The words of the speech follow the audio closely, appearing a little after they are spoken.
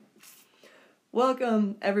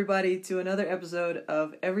Welcome, everybody, to another episode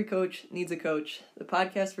of Every Coach Needs a Coach, the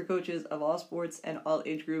podcast for coaches of all sports and all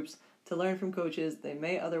age groups to learn from coaches they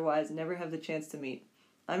may otherwise never have the chance to meet.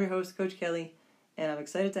 I'm your host, Coach Kelly, and I'm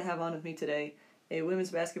excited to have on with me today a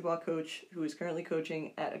women's basketball coach who is currently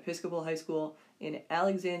coaching at Episcopal High School in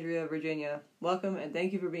Alexandria, Virginia. Welcome, and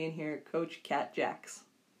thank you for being here, Coach Kat Jacks.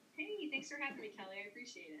 Hey, thanks for having me, Kelly. I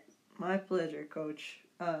appreciate it. My pleasure, Coach.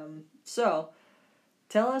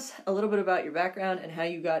 Tell us a little bit about your background and how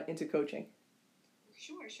you got into coaching.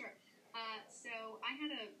 Sure. So I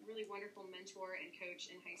had a really wonderful mentor and coach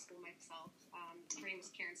in high school myself. Her name was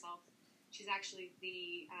Karen Self. She's actually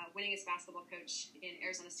the winningest basketball coach in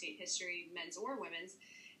Arizona State history, men's or women's.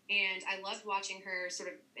 And I loved watching her sort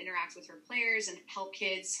of interact with her players and help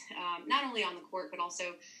kids, not only on the court, but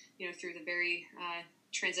also, through the very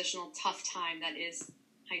transitional, tough time that is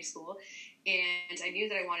high school. And I knew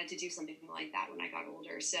that I wanted to do something like that when I got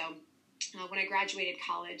older. So when I graduated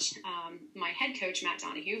college, my head coach, Matt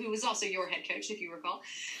Donahue, who was also your head coach, if you recall,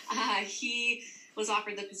 he was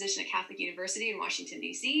offered the position at Catholic University in Washington,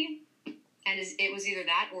 D.C., and it was either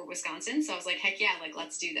that or Wisconsin. So I was like, heck yeah,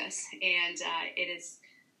 let's do this. And it has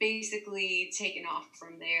basically taken off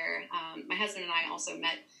from there. My husband and I also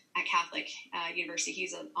met at Catholic University.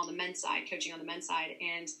 He's on the men's side, coaching on the men's side.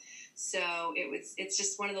 And so it's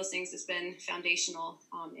just one of those things that's been foundational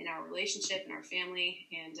in our relationship and our family.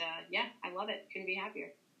 And I love it. Couldn't be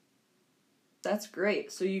happier. That's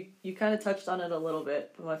great. So you kind of touched on it a little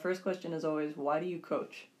bit, but my first question is always, why do you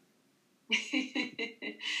coach?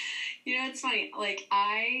 It's funny.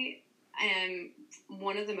 I am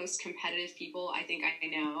one of the most competitive people I think I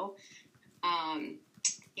know.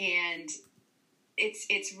 And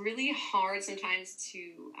it's really hard sometimes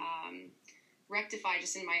to rectify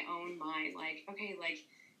just in my own mind,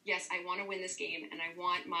 yes, I want to win this game and I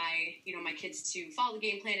want my kids to follow the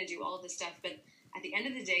game plan and do all of this stuff. But at the end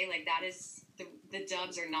of the day, that is the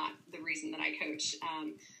dubs are not the reason that I coach.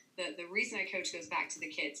 The reason I coach goes back to the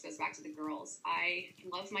kids, goes back to the girls. I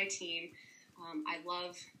love my team. I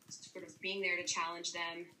love sort of being there to challenge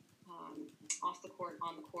them off the court,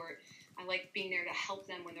 on the court. I like being there to help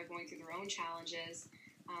them when they're going through their own challenges.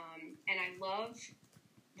 And I love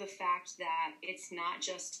the fact that it's not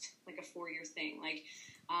just like a 4-year thing.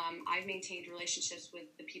 I've maintained relationships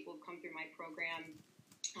with the people who come through my program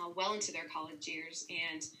well into their college years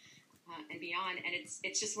and beyond. And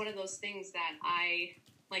it's just one of those things that I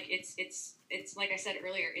like. It's like I said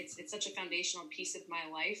earlier, it's such a foundational piece of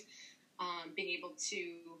my life, being able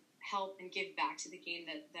to help and give back to the game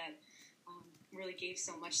that really gave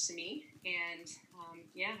so much to me. And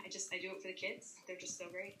I do it for the kids. They're just so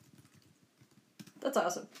great. That's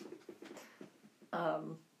awesome.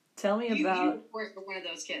 Tell me about... You were one of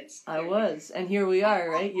those kids. I was, and here we are,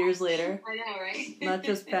 right? Years later. I know, right? Not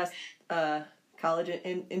just past college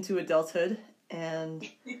into adulthood, and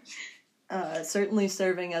certainly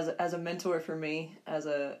serving as a mentor for me, as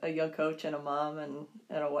a young coach and a mom and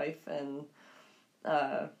a wife and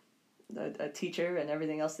a teacher and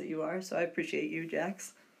everything else that you are. So I appreciate you,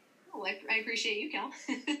 Jax. Oh, I appreciate you, Cal.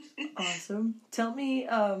 Awesome. Tell me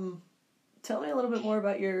a little bit more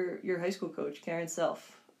about your high school coach, Karen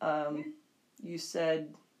Self. You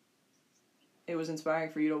said it was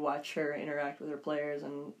inspiring for you to watch her interact with her players,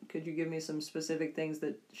 and could you give me some specific things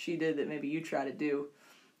that she did that maybe you try to do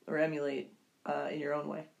or emulate in your own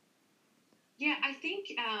way? Yeah, I think,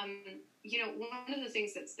 one of the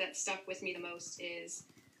things that stuck with me the most is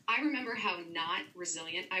I remember how not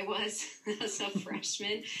resilient I was as a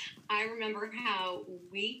freshman. I remember how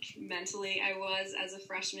weak mentally I was as a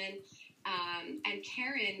freshman. And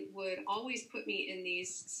Karen would always put me in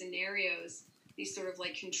these scenarios, these sort of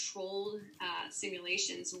controlled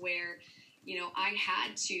simulations where, I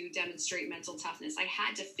had to demonstrate mental toughness. I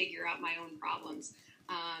had to figure out my own problems.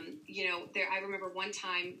 I remember one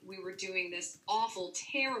time we were doing this awful,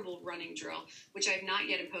 terrible running drill, which I've not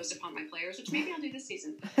yet imposed upon my players, which maybe I'll do this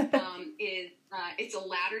season. It's a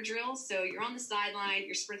ladder drill. So you're on the sideline,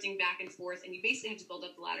 you're sprinting back and forth, and you basically have to build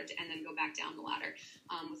up the ladder and then go back down the ladder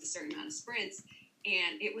with a certain amount of sprints.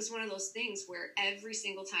 And it was one of those things where every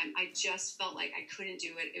single time I just felt like I couldn't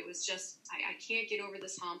do it. It was just, I can't get over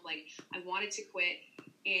this hump. I wanted to quit.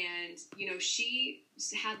 And, she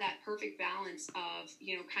had that perfect balance of,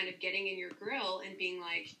 kind of getting in your grill and being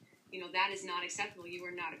like, that is not acceptable. You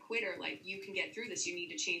are not a quitter. You can get through this. You need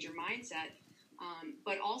to change your mindset.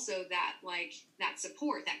 But also that, that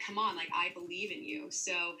support, that come on, I believe in you.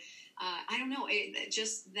 So, I don't know,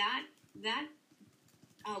 that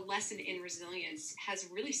lesson in resilience has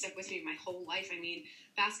really stuck with me my whole life. I mean,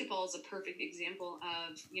 basketball is a perfect example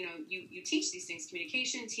of, you teach these things: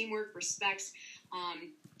 communication, teamwork, respect,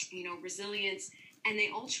 resilience, and they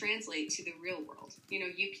all translate to the real world.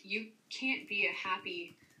 You can't be a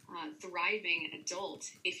happy, thriving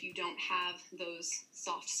adult if you don't have those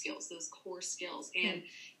soft skills, those core skills. And,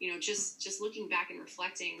 just looking back and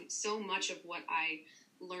reflecting, so much of what I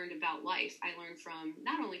learned about life, I learned from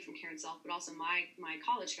not only from Karen Self, but also my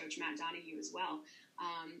college coach, Matt Donahue, as well.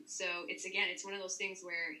 So it's one of those things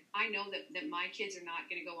where I know that my kids are not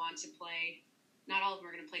going to go on to play. Not all of them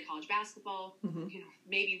are going to play college basketball. Mm-hmm.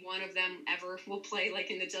 Maybe one of them ever will play like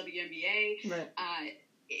in the WNBA, right.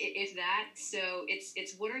 If that. So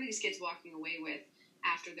it's what are these kids walking away with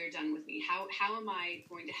after they're done with me? How am I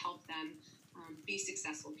going to help them be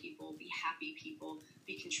successful people, be happy people,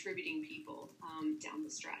 be contributing people down the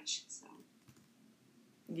stretch? So.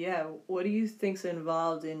 Yeah, what do you think's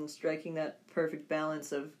involved in striking that perfect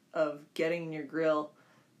balance of getting in your grill,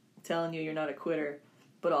 telling you you're not a quitter,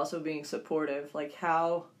 but also being supportive? Like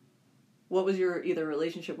what was your either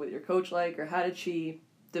relationship with your coach like, or how did she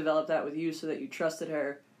develop that with you so that you trusted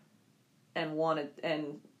her and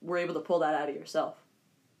were able to pull that out of yourself?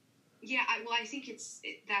 Yeah, I think it's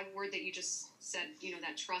that word that you just said,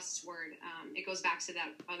 that trust word. It goes back to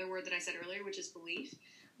that other word that I said earlier, which is belief.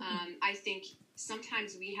 I think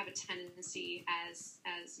sometimes we have a tendency as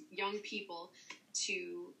young people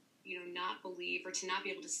to, not believe or to not be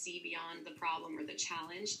able to see beyond the problem or the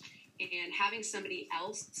challenge, and having somebody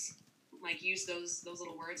else like use those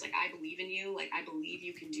little words, like, I believe in you, like, I believe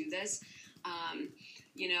you can do this.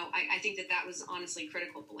 I think that was honestly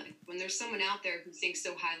critical. Like, when there's someone out there who thinks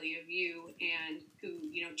so highly of you and who,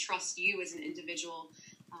 trusts you as an individual,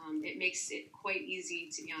 it makes it quite easy,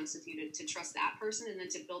 to be honest with you, to trust that person, and then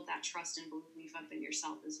to build that trust and belief up in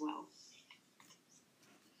yourself as well.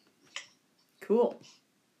 Cool.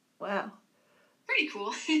 Wow. Pretty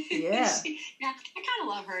cool. Yeah. I kind of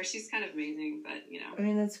love her. She's kind of amazing, but, I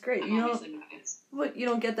mean, that's great. But you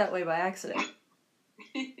don't get that way by accident.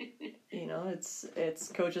 It's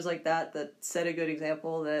coaches like that set a good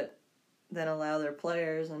example that then allow their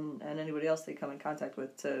players and anybody else they come in contact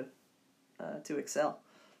with to excel.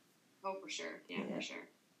 Oh, for sure. Yeah, for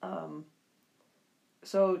sure.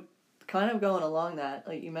 So kind of going along that,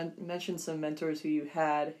 like you mentioned some mentors who you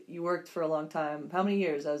had. You worked for a long time. How many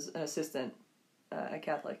years as an assistant at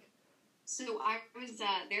Catholic? So I was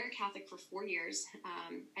there at Catholic for 4 years,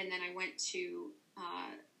 and then I went to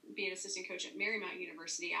be an assistant coach at Marymount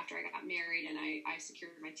University after I got married, and I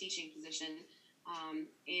secured my teaching position.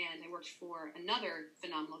 And I worked for another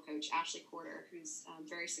phenomenal coach, Ashley Porter, who's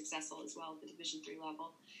very successful as well at the Division III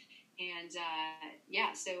level. And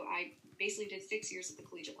so I basically did 6 years at the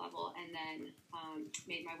collegiate level, and then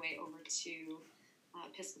made my way over to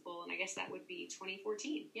Episcopal, and I guess that would be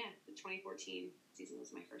 2014. Yeah, the 2014 season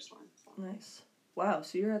was my first one. So. Nice. Wow,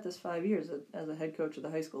 so you're at this 5 years as a head coach at the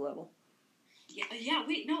high school level. Yeah.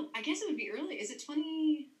 Wait, no, I guess it would be early. Is it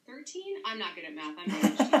 2013? I'm not good at math. I'm not a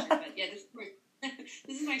teacher, but yeah,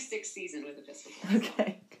 this is my 6th season with Episcopal.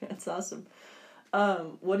 Okay, so. That's awesome.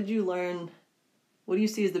 What did you learn? What do you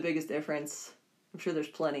see as the biggest difference? I'm sure there's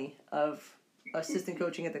plenty of assistant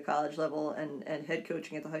coaching at the college level and head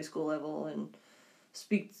coaching at the high school level, and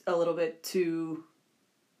speak a little bit to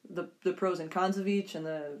the pros and cons of each and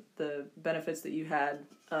the benefits that you had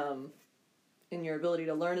in your ability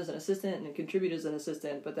to learn as an assistant and contribute as an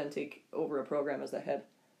assistant, but then take over a program as the head.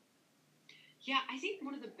 Yeah, I think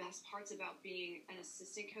one of the best parts about being an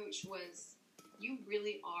assistant coach was you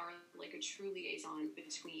really are like a true liaison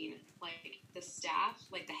between like the staff,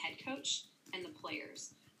 like the head coach, and the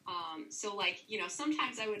players. So like,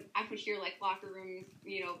 sometimes I would hear like locker room,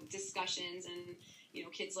 discussions and,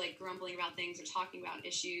 kids like grumbling about things or talking about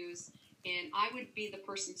issues. And I would be the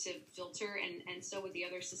person to filter, and so would the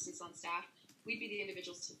other assistants on staff. We'd be the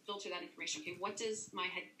individuals to filter that information. Okay, what does my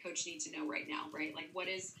head coach need to know right now, right? Like, what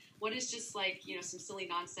is just like, some silly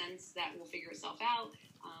nonsense that will figure itself out?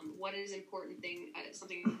 What is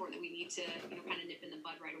something important that we need to, kind of nip in the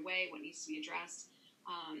bud right away? What needs to be addressed?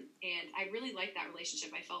 And I really liked that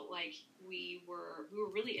relationship. I felt like we were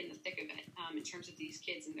really in the thick of it in terms of these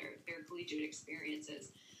kids and their collegiate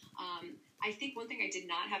experiences. I think one thing I did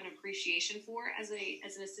not have an appreciation for as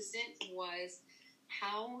an assistant was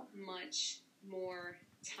how much more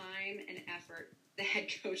time and effort the head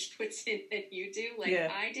coach puts in than you do. Like,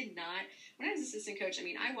 yeah. I did not, when I was assistant coach,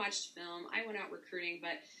 I watched film, I went out recruiting,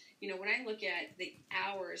 but when I look at the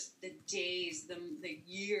hours, the days, the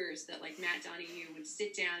years that like Matt Donahue would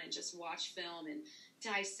sit down and just watch film and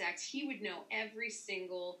dissect, he would know every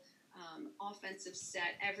single offensive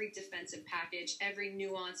set, every defensive package, every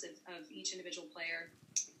nuance of each individual player.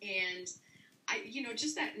 And I,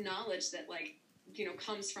 just that knowledge that like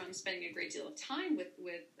comes from spending a great deal of time with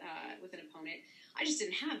an opponent. I just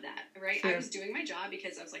didn't have that, right? Sure. I was doing my job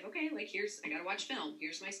because I was like, okay, like I got to watch film.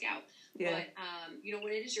 Here's my scout. Yeah. But,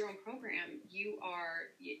 when it is your own program, you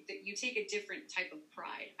take a different type of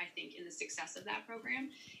pride, I think, in the success of that program.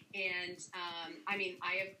 And, I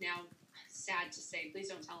have now, sad to say, please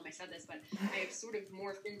don't tell him I said this, but I have sort of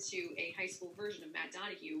morphed into a high school version of Matt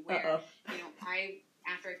Donahue where,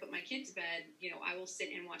 after I put my kid to bed, I will sit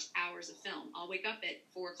and watch hours of film. I'll wake up at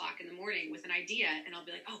 4:00 in the morning with an idea, and I'll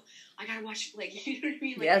be like, "Oh, I gotta watch." Like, you know what I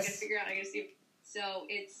mean? Like, yes. I gotta figure out. I gotta see. So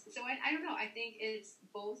I don't know. I think it's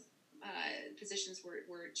both positions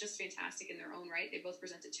were just fantastic in their own right. They both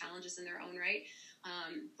presented challenges in their own right.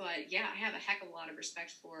 But yeah, I have a heck of a lot of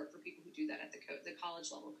respect for people who do that at the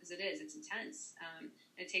college level because it's intense. And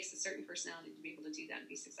it takes a certain personality to be able to do that and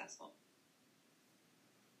be successful.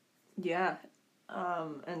 Yeah.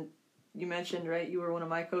 And you mentioned, right, you were one of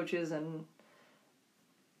my coaches, and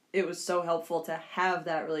it was so helpful to have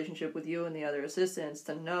that relationship with you and the other assistants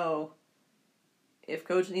to know if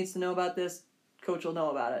coach needs to know about this, coach will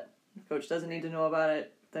know about it. If coach doesn't need to know about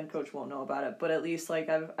it, then coach won't know about it. But at least, like,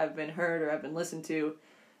 I've been heard or I've been listened to.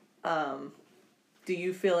 Do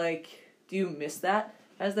you miss that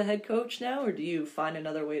as the head coach now, or do you find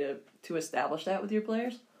another way to establish that with your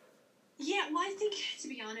players? Yeah, well, I think, to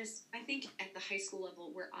be honest, at the high school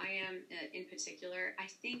level where I am in particular,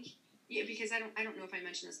 because I don't know if I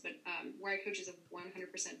mentioned this, but where I coach is a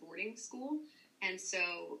 100% boarding school. And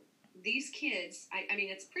so these kids,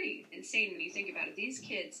 it's pretty insane when you think about it. These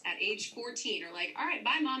kids at age 14 are like, all right,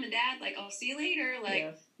 bye, mom and dad. Like, I'll see you later.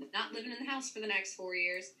 Like, not living in the house for the next 4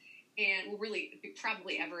 years. And will really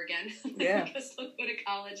probably ever again. Yeah. Because they'll go to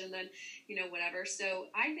college and then, whatever. So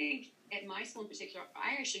I think at my school in particular,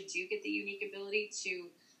 I actually do get the unique ability to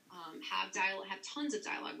have tons of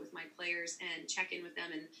dialogue with my players and check in with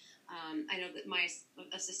them. And I know that my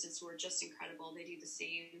assistants who are just incredible, they do the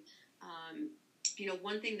same.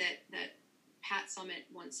 One thing that Pat Summit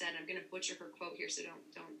once said, I'm going to butcher her quote here, so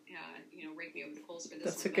don't rake me over the coals for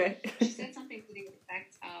this. That's one, okay. She said something to the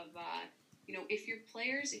effect of,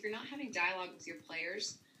 if you're not having dialogue with your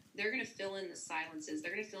players, they're going to fill in the silences.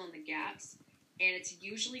 They're going to fill in the gaps. And it's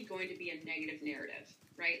usually going to be a negative narrative,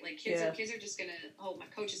 right? Like kids are just going to, my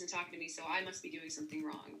coach isn't talking to me, so I must be doing something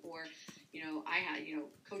wrong. Or,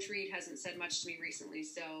 Coach Reed hasn't said much to me recently,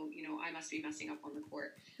 so, I must be messing up on the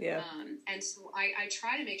court. Yeah. And so I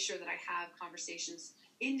try to make sure that I have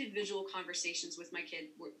individual conversations with my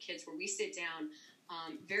kids where we sit down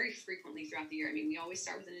very frequently throughout the year. We always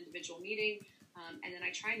start with an individual meeting. And then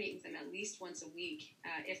I try and meet with them at least once a week,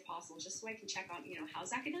 if possible, just so I can check on,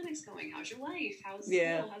 how's academics going? How's your life? How's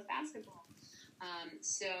school? How's basketball?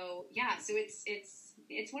 So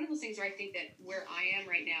it's one of those things where I think that where I am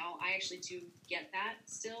right now, I actually do get that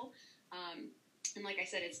still. And like I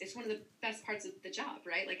said, it's one of the best parts of the job,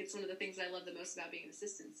 right? Like it's one of the things I love the most about being an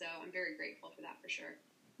assistant. So I'm very grateful for that for sure.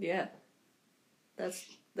 Yeah.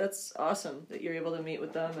 That's awesome that you're able to meet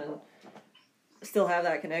with them and still have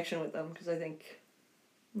that connection with them, because I think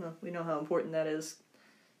we know how important that is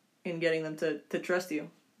in getting them to trust you,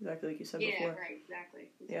 exactly like you said before. Yeah, right, exactly.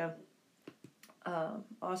 Yeah.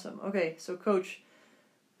 Awesome. Okay, so Coach,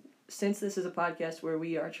 since this is a podcast where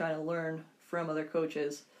we are trying to learn from other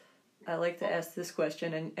coaches, I like to ask this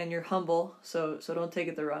question, and you're humble, so don't take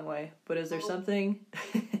it the wrong way, but is there something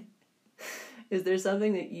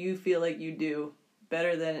that you feel like you do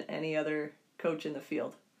better than any other coach in the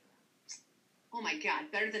field? Oh my God,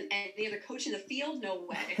 better than any other coach in the field? No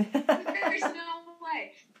way. There's no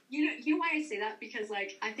way. You know why I say that? Because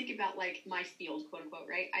like I think about like my field, quote unquote,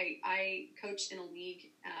 right? I coach in a league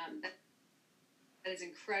that is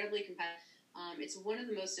incredibly competitive. It's one of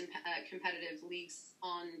the most competitive leagues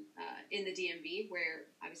in the DMV, where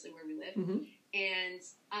we live. Mm-hmm. And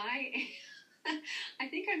I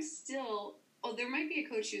think I'm still. Oh, there might be a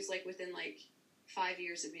coach who's like within like 5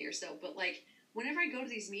 years of me or so, but like. Whenever I go to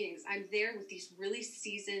these meetings, I'm there with these really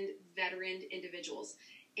seasoned, veteran individuals.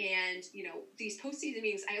 And, these post-season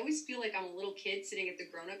meetings, I always feel like I'm a little kid sitting at the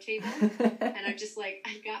grown-up table. And I'm just like,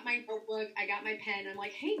 I've got my notebook, I got my pen. I'm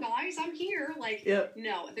like, hey, guys, I'm here. Like,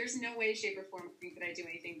 No, there's no way, shape, or form that I do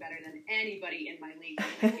anything better than anybody in my league.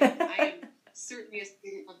 I am certainly a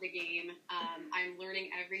student of the game. I'm learning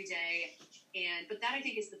every day. But that, I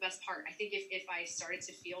think, is the best part. I think if I started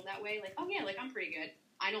to feel that way, like, oh, yeah, like, I'm pretty good.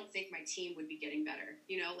 I don't think my team would be getting better.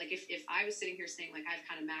 Like if I was sitting here saying like I've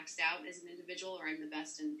kind of maxed out as an individual or I'm the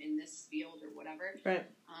best in this field or whatever, right?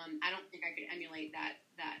 I don't think I could emulate that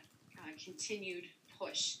continued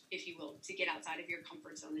push, if you will, to get outside of your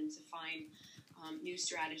comfort zone and to find new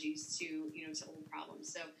strategies to, to old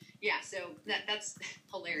problems. So yeah, so that's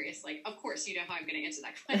hilarious. Like, of course, you know how I'm going to answer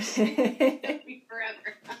that question.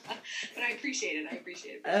 Forever. But I appreciate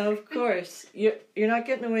it. Of course. You're not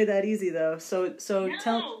getting away that easy though. So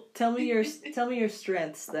No. tell me your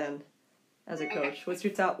strengths then as a coach. Okay. What's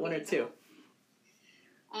your top one or two?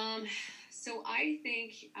 So I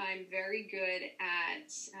think I'm very good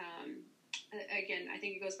at, again, I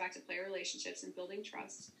think it goes back to player relationships and building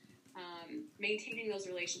trust, maintaining those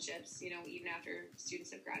relationships, even after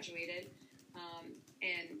students have graduated,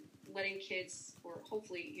 and letting kids, or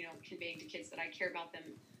hopefully, conveying to kids that I care about them,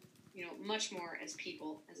 much more as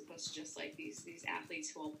people, as opposed to just like these athletes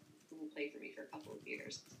who will play for me for a couple of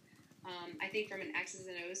years. I think from an X's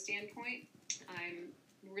and O's standpoint, I'm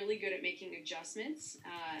really good at making adjustments.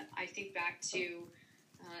 I think back to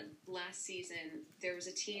last season, there was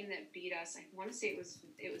a team that beat us. I want to say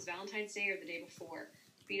it was Valentine's Day or the day before.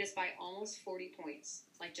 Beat us by almost 40 points,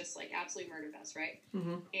 just absolutely murdered us, right?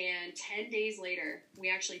 Mm-hmm. And 10 days later, we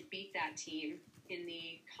actually beat that team in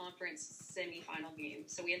the conference semifinal game.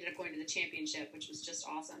 So we ended up going to the championship, which was just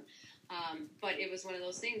awesome. But it was one of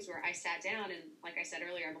those things where I sat down, and like I said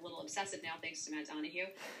earlier, I'm a little obsessive now thanks to Matt Donahue,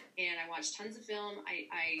 and I watched tons of film.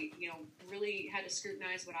 I really had to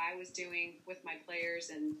scrutinize what I was doing with my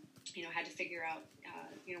players, and had to figure out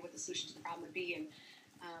what the solution to the problem would be, and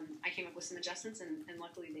I came up with some adjustments, and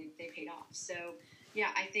luckily they paid off. So yeah,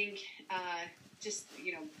 I think just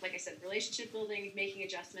like I said, relationship building, making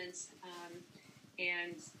adjustments,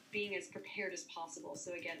 and being as prepared as possible.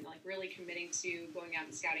 So again, really committing to going out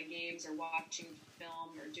and scouting games or watching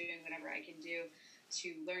film or doing whatever I can do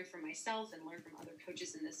to learn from myself and learn from other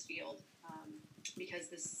coaches in this field. Because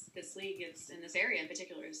this league is, in this area in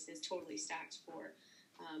particular, is totally stacked for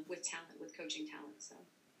with talent, with coaching talent. So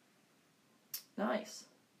nice.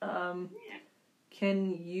 Yeah.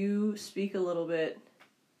 Can you speak a little bit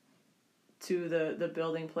to the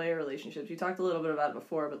building player relationships? You talked a little bit about it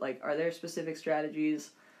before, but are there specific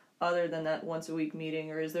strategies other than that once a week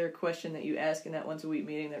meeting, or is there a question that you ask in that once a week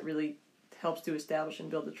meeting that really helps to establish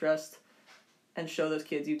and build the trust and show those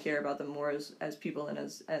kids you care about them more as people and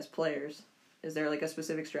as players? Is there a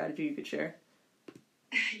specific strategy you could share?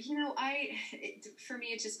 For me,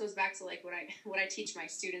 it just goes back to what I teach my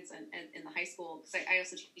students in the high school, because I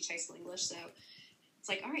also teach high school English. So it's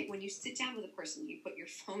all right, when you sit down with a person, you put your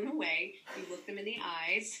phone away, you look them in the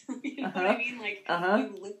eyes, you know what I mean? You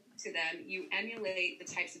listen to them, you emulate the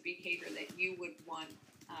types of behavior that you would want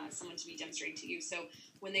someone to be demonstrating to you. So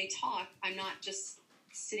when they talk, I'm not just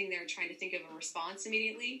sitting there trying to think of a response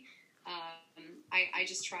immediately. I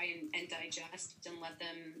just try and digest and let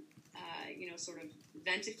them, sort of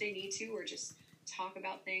vent if they need to, or just talk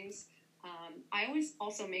about things. I always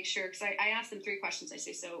also make sure, because I ask them 3 questions. I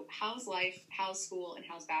say, so how's life, how's school, and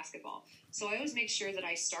how's basketball? So I always make sure that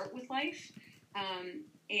I start with life,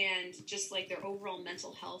 and just their overall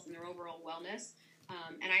mental health and their overall wellness.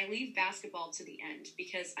 And I leave basketball to the end,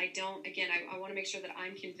 because I want to make sure that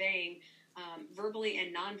I'm conveying verbally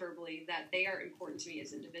and non-verbally that they are important to me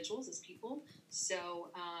as individuals, as people.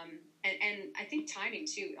 So, and I think timing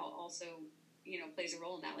too also, plays a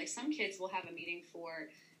role in that. Some kids will have a meeting for,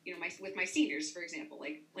 with my seniors, for example,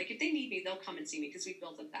 if they need me, they'll come and see me because we've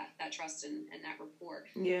built up that trust and that rapport.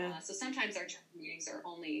 Yeah. So sometimes our meetings are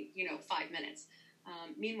only, 5 minutes.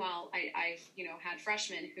 Meanwhile, I've had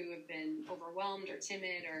freshmen who have been overwhelmed or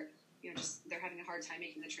timid, or, just they're having a hard time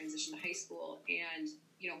making the transition to high school. And,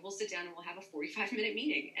 we'll sit down and we'll have a 45-minute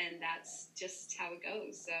meeting, and that's just how it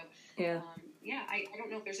goes. So, yeah, I don't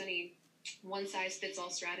know if there's any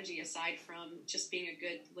one-size-fits-all strategy aside from just being a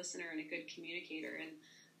good listener and a good communicator, and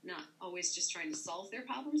not always just trying to solve their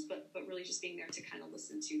problems, but really just being there to kind of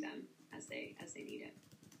listen to them as they need it.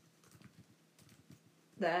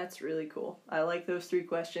 That's really cool. I like those 3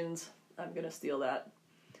 questions. I'm going to steal that.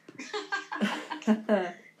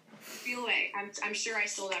 Steal away. I'm sure I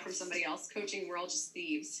stole that from somebody else. Coaching, we're all just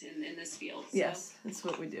thieves in this field. So. Yes, that's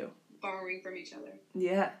what we do. Borrowing from each other.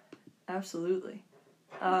 Yeah, absolutely.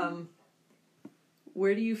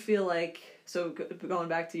 Where do you feel so going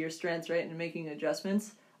back to your strengths, right, and making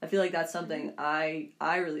adjustments, I feel like that's something I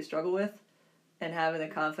really struggle with, and having the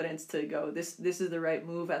confidence to go, this is the right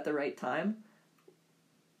move at the right time.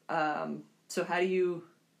 So how do you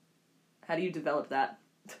develop that?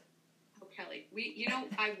 Oh, Kelly, we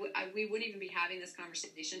wouldn't even be having this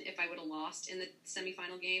conversation if I would have lost in the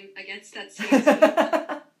semifinal game against that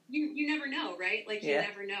CSU. you never know, right? You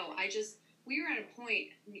never know. We were at a point,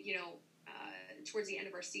 towards the end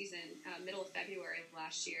of our season, middle of February of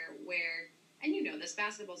last year, where, and this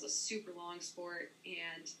basketball is a super long sport,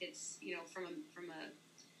 and it's, from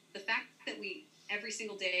the fact that we every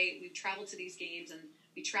single day we travel to these games, and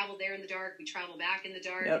we travel there in the dark. We travel back in the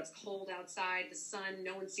dark. Yep. It's cold outside. The sun,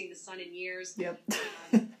 no one's seen the sun in years. Yep.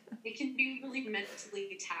 It can be really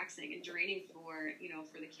mentally taxing and draining for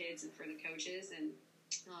the kids and for the coaches. And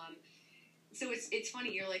so it's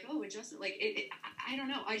funny. You're like, oh, adjustment. Like I don't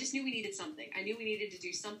know. I just knew we needed something. I knew we needed to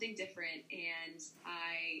do something different, and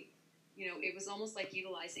it was almost like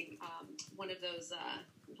utilizing one of those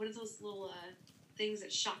little things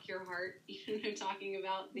that shock your heart. You know what I'm talking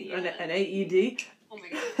about? An AED. Oh my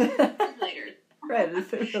god! Later. Right,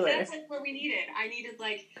 that's like what we needed. I needed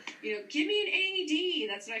give me an AED.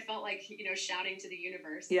 That's what I felt like, shouting to the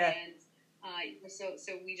universe. Yeah. And so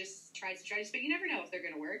we just tried to try, but you never know if they're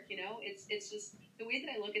going to work. It's just the way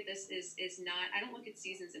that I look at this is not. I don't look at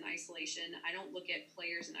seasons in isolation. I don't look at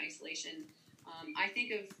players in isolation. I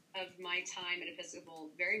think of my time at Episcopal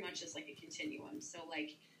very much as like a continuum. So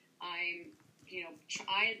I'm.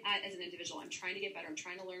 I, as an individual, I'm trying to get better. I'm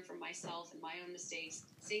trying to learn from myself and my own mistakes,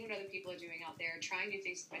 seeing what other people are doing out there, trying new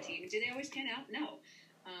things with my team. And do they always pan out? No.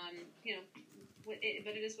 But it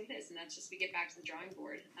is what it is. And that's just, we get back to the drawing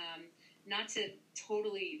board. Not to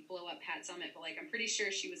totally blow up Pat Summitt, but I'm pretty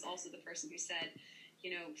sure she was also the person who said,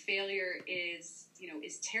 failure is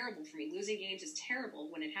terrible for me. Losing games is terrible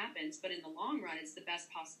when it happens, but in the long run, it's the best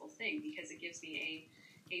possible thing because it gives me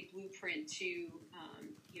a blueprint to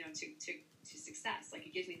success. Like,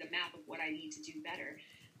 it gives me the map of what I need to do better.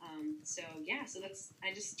 So that's,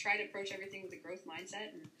 I just try to approach everything with a growth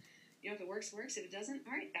mindset, and if it works. If it doesn't,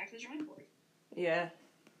 all right, back to the drawing board. Yeah,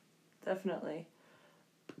 definitely.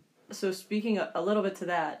 So speaking a little bit to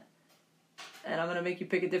that, and I'm going to make you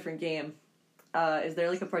pick a different game. Is there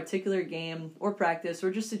like a particular game or practice or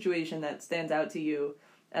just situation that stands out to you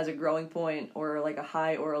as a growing point or like a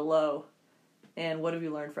high or a low? And what have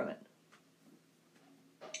you learned from it?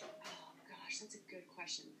 Oh gosh, that's a good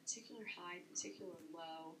question. Particular high, particular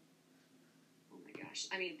low. Oh my gosh.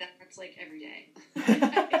 I mean, that's like every day.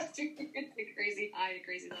 It's a crazy high, a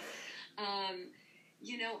crazy low.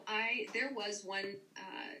 There was one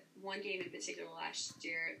game in particular last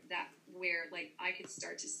year where I could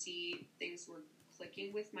start to see things were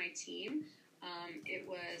clicking with my team.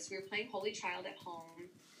 We were playing Holy Child at home,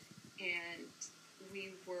 and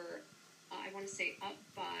we were, I want to say I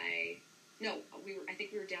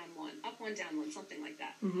think we were down one, up one, down one, something like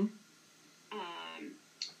that. Mm-hmm.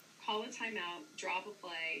 Call a timeout, drop a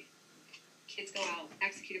play, kids go out,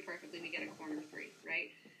 execute it perfectly, we get a corner three, right?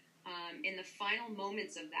 In the final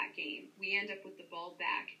moments of that game, we end up with the ball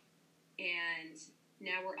back, and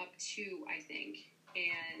now we're up 2, I think.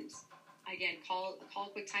 And again, call a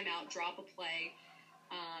quick timeout, drop a play.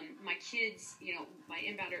 My kids, my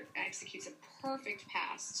inbounder executes a perfect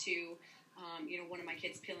pass to, one of my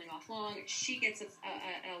kids peeling off long. She gets a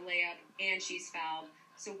layup, and she's fouled.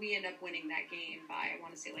 So we end up winning that game by, I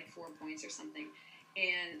want to say, 4 points or something.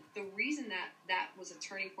 And the reason that was a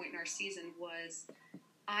turning point in our season was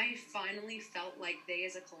I finally felt like they,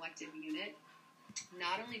 as a collective unit,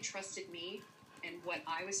 not only trusted me and what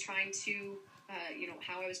I was trying to,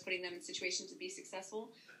 how I was putting them in situations to be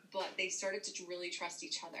successful, but they started to really trust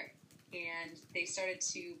each other. And they started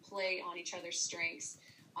to play on each other's strengths,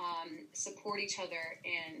 support each other,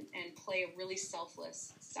 and play a really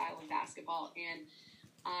selfless style of basketball. And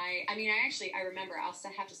I remember, I'll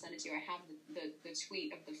have to send it to you. I have the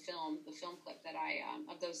tweet of the film clip that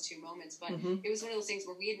of those 2 moments. But It was one of those things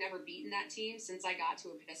where we had never beaten that team since I got to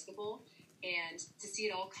Episcopal. And to see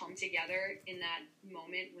it all come together in that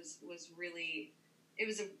moment was really, it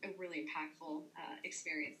was a really impactful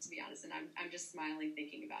experience, to be honest. And I'm just smiling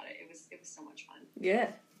thinking about it. It was so much fun.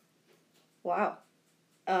 Yeah. Wow.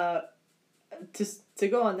 To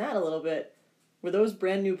go on that a little bit, were those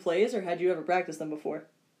brand new plays, or had you ever practiced them before?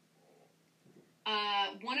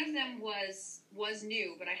 One of them was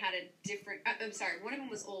new, but I had a different. I'm sorry. One of them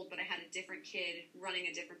was old, but I had a different kid running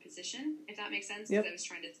a different position. If that makes sense, because I was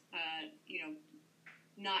trying to,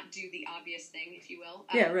 not do the obvious thing, if you will.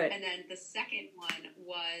 Yeah, right. And then the second one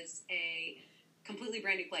was a completely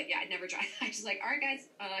brand new play. Yeah, I'd never tried. I was like, all right, guys,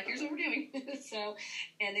 here's what we're doing.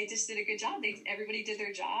 And they just did a good job. Everybody did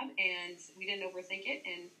their job, and we didn't overthink it.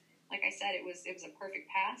 And like I said, it was a perfect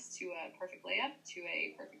pass to a perfect layup to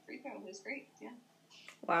a perfect free throw. It was great. Yeah.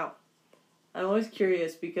 Wow. I'm always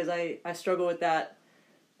curious because I struggle with that.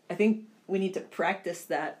 I think we need to practice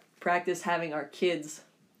that. Practice having our kids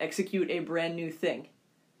execute a brand new thing.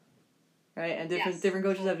 Right? And different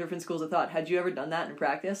coaches have different schools of thought. Had you ever done that in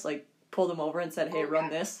practice? Like, pulled them over and said, hey, run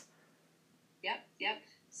this? Yep.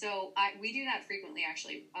 So we do that frequently,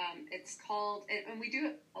 actually. It's called, and we do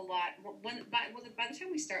it a lot. By the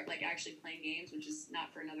time we start actually playing games, which is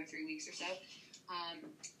not for another 3 weeks or so,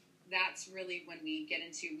 that's really when we get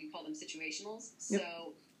into, we call them situationals.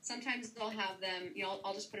 So sometimes they'll have them,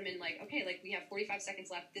 I'll just put them in like, okay, like we have 45 seconds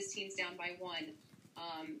left. This team's down by 1.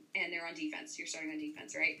 And they're on defense. You're starting on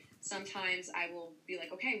defense, right? Sometimes I will be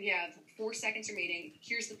like, okay, we have 4 seconds remaining.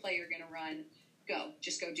 Here's the play you're going to run.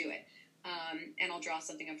 Just go do it. And I'll draw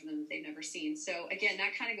something up for them that they've never seen. So again,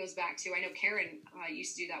 that kind of goes back to, I know Karen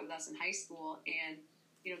used to do that with us in high school. And,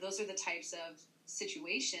 those are the types of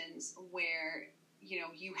situations where,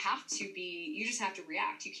 you have to you just have to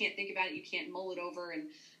react. You can't think about it. You can't mull it over and,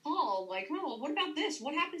 what about this?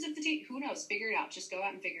 What happens if the team, who knows? Figure it out. Just go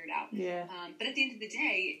out and figure it out. Yeah. But at the end of the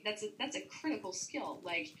day, that's a critical skill.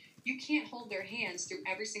 Like, you can't hold their hands through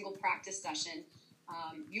every single practice session.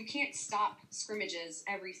 You can't stop scrimmages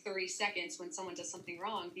every 30 seconds when someone does something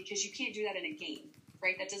wrong, because you can't do that in a game,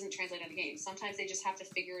 right? That doesn't translate in a game. Sometimes they just have to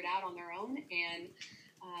figure it out on their own and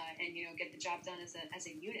get the job done as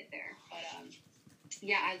a unit there. But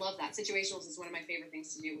yeah, I love that. Situationals is one of my favorite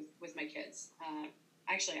things to do with my kids.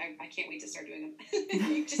 Actually, I can't wait to start doing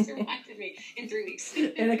them. You just reminded me in 3 weeks.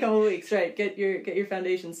 In a couple of weeks, right? Get your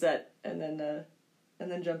foundation set, and then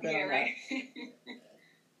jump in on right. that.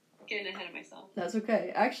 Getting ahead of myself. That's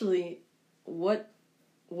okay. Actually, what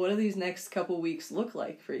do these next couple weeks look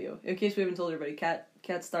like for you? In case we haven't told everybody, Kat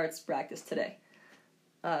starts practice today.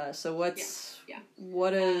 So what is?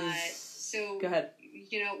 So go ahead.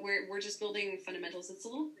 We're just building fundamentals. It's a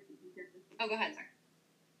little. Oh, go ahead. Sorry.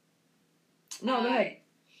 No, go ahead.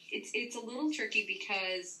 It's a little tricky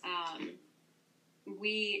because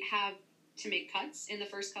we have to make cuts in the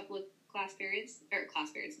first couple of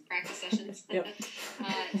practice sessions. Yep.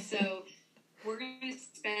 So we're going to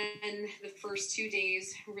spend the first 2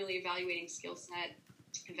 days really evaluating skill set,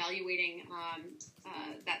 evaluating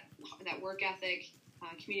that work ethic,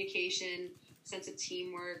 communication, sense of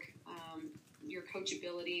teamwork, your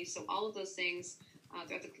coachability. So all of those things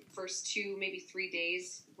throughout the first 2, maybe 3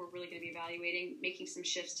 days, we're really going to be evaluating, making some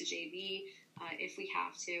shifts to JV if we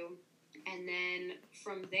have to. And then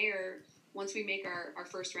from there, once we make our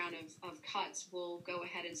first round of cuts, we'll go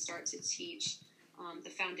ahead and start to teach the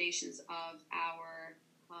foundations of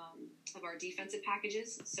our defensive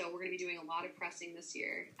packages. So we're going to be doing a lot of pressing this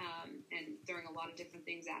year and throwing a lot of different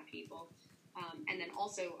things at people. And then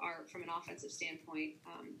also from an offensive standpoint,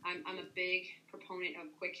 I'm a big proponent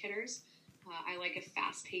of quick hitters. I like a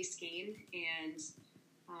fast-paced game, and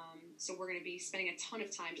so we're going to be spending a ton of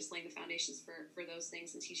time just laying the foundations for those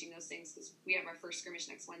things and teaching those things, because we have our first scrimmage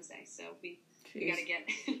next Wednesday. So we got to get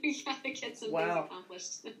some things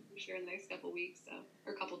accomplished, I'm sure, in the next couple of weeks,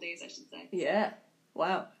 or a couple of days, I should say. Yeah.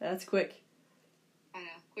 Wow, that's quick. I know,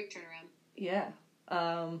 quick turnaround. Yeah.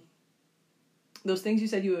 Those things you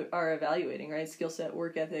said you are evaluating, right? Skill set,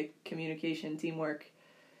 work ethic, communication, teamwork.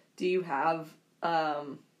 Do you have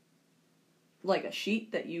like a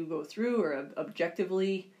sheet that you go through, or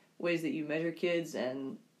objectively ways that you measure kids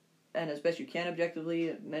and as best you can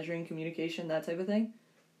objectively measuring communication, that type of thing?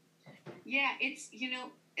 Yeah, it's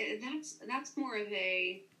that's more of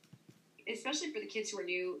a, especially for the kids who are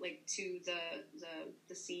new, like to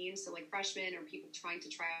the scene, so like freshmen or people trying to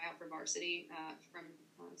try out for varsity from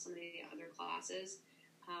some of the other classes.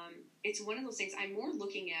 It's one of those things I'm more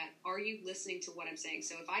looking at, are you listening to what I'm saying?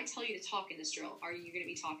 So if I tell you to talk in this drill, are you going to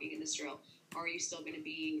be talking in this drill? Or are you still going to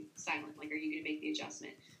be silent? Like, are you going to make the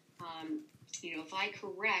adjustment? If I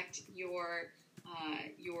correct your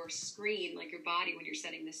screen, like your body when you're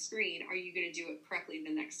setting the screen, are you going to do it correctly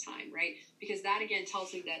the next time, right? Because that, again,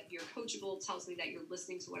 tells me that you're coachable, tells me that you're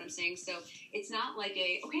listening to what I'm saying. So it's not like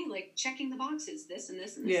like checking the boxes, this and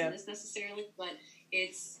this and this and this necessarily, but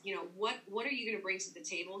it's, what are you going to bring to the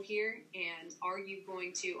table here? And are you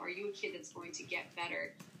a kid that's going to get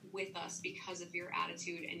better with us because of your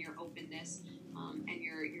attitude and your openness and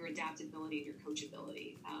your adaptability and your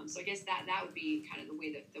coachability? So I guess that would be kind of the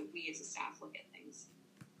way that we as a staff look at things.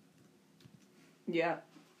 Yeah,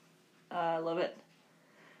 I love it.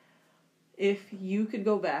 If you could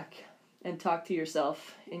go back and talk to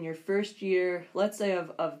yourself in your first year, let's say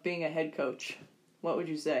of being a head coach, what would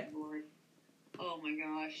you say? Lord. Oh my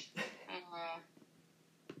gosh.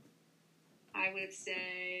 I would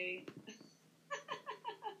say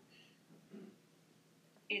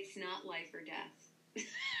it's not life or death.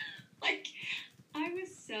 Like, I was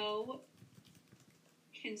so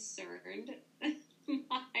concerned.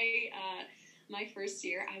 My first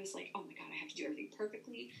year, I was like, oh my God, I have to do everything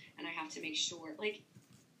perfectly, and I have to make sure, like,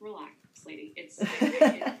 relax, lady. It's going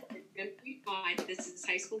to be fine. This is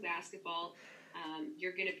high school basketball.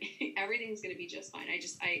 Everything's going to be just fine.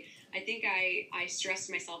 I think I stressed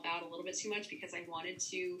myself out a little bit too much because I wanted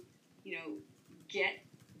to, get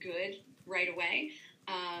good right away.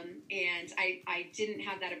 And I didn't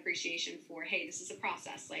have that appreciation for, hey, this is a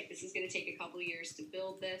process. Like, this is going to take a couple of years to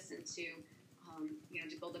build this and to,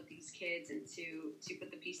 to build up these kids and to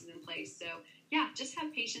put the pieces in place. So, yeah, just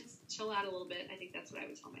have patience, chill out a little bit. I think that's what I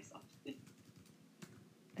would tell myself.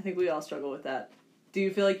 I think we all struggle with that. Do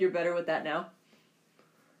you feel like you're better with that now?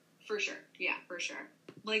 For sure. Yeah, for sure.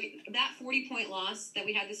 Like, that 40-point loss that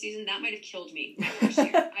we had this season, that might have killed me my first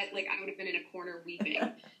year. I would have been in a corner weeping,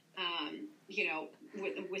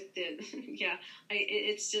 with the,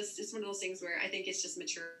 it's one of those things where I think it's just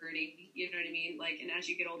maturity, you know what I mean? Like, and as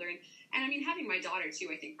you get older, and I mean, having my daughter too,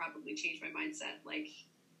 I think probably changed my mindset. Like,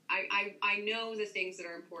 I know the things that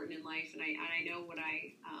are important in life, and I know what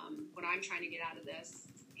I'm trying to get out of this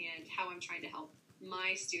and how I'm trying to help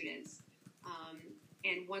my students.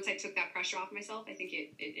 And once I took that pressure off myself, I think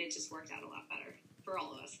it just worked out a lot better for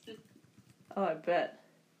all of us. Oh, I bet.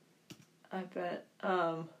 I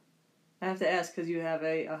have to ask, because you have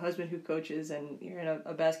a husband who coaches and you're in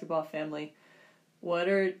a basketball family. What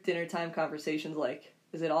are dinner time conversations like?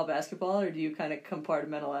 Is it all basketball, or do you kind of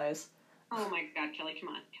compartmentalize? Oh my God, Kelly, come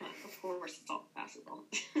on. Of course it's all basketball.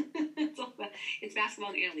 It's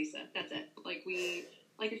basketball and Annalisa. That's it.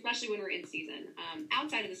 Like, especially when we're in season.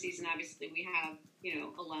 Outside of the season, obviously, we have,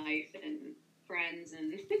 a life and friends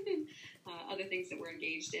and other things that we're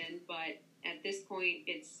engaged in. But at this point,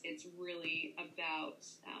 it's really about,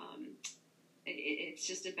 it's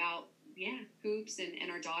just about, hoops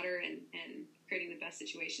and our daughter and creating the best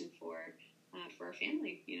situation for our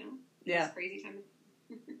family, Yeah. It's crazy time.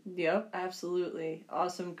 Yep, absolutely.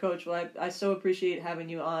 Awesome, Coach. Well, I so appreciate having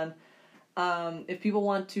you on. If people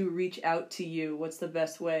want to reach out to you, what's the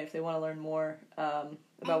best way if they want to learn more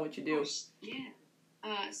about what you do? Yeah.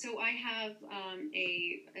 So I have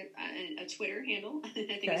a Twitter handle. I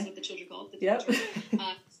think that's what the children call it. Yep.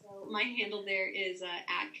 So my handle there is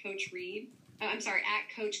at Coach Reed. At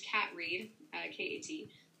Coach Kat Reed, KATREED.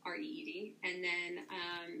 And then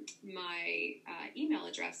my email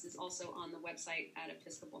address is also on the website at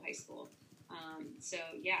Episcopal High School.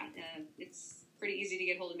 It's pretty easy to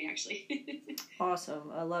get hold of me, actually.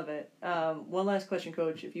 Awesome. I love it. One last question,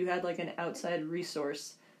 Coach. If you had like an outside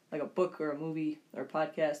resource, like a book or a movie or a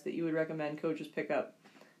podcast that you would recommend coaches pick up,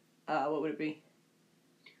 what would it be?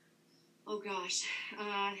 Oh gosh.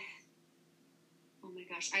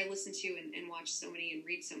 I listen to and watch so many and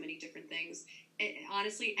read so many different things.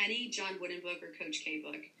 Honestly, any John Wooden book or Coach K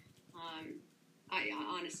book, I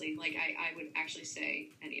honestly, I would actually say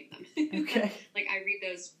any of them. Okay. I read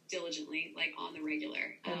those diligently, on the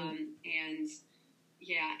regular.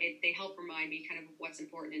 They help remind me kind of what's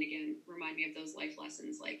important. And again, remind me of those life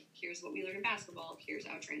lessons. Like, here's what we learn in basketball. Here's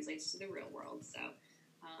how it translates to the real world. So,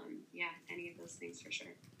 any of those things for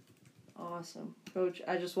sure. Awesome. Coach,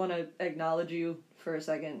 I just want to acknowledge you for a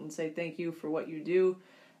second and say thank you for what you do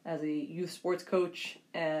as a youth sports coach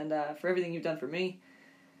and for everything you've done for me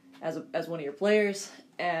as one of your players.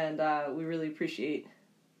 And we really appreciate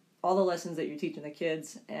all the lessons that you're teaching the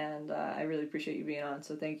kids, and I really appreciate you being on,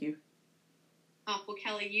 so thank you. Oh, well,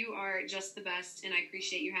 Kelly, you are just the best, and I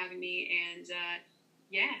appreciate you having me, and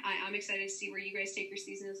I'm excited to see where you guys take your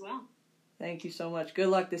season as well. Thank you so much. Good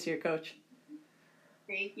luck this year, Coach.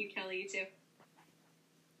 Thank you, Kelly. You too.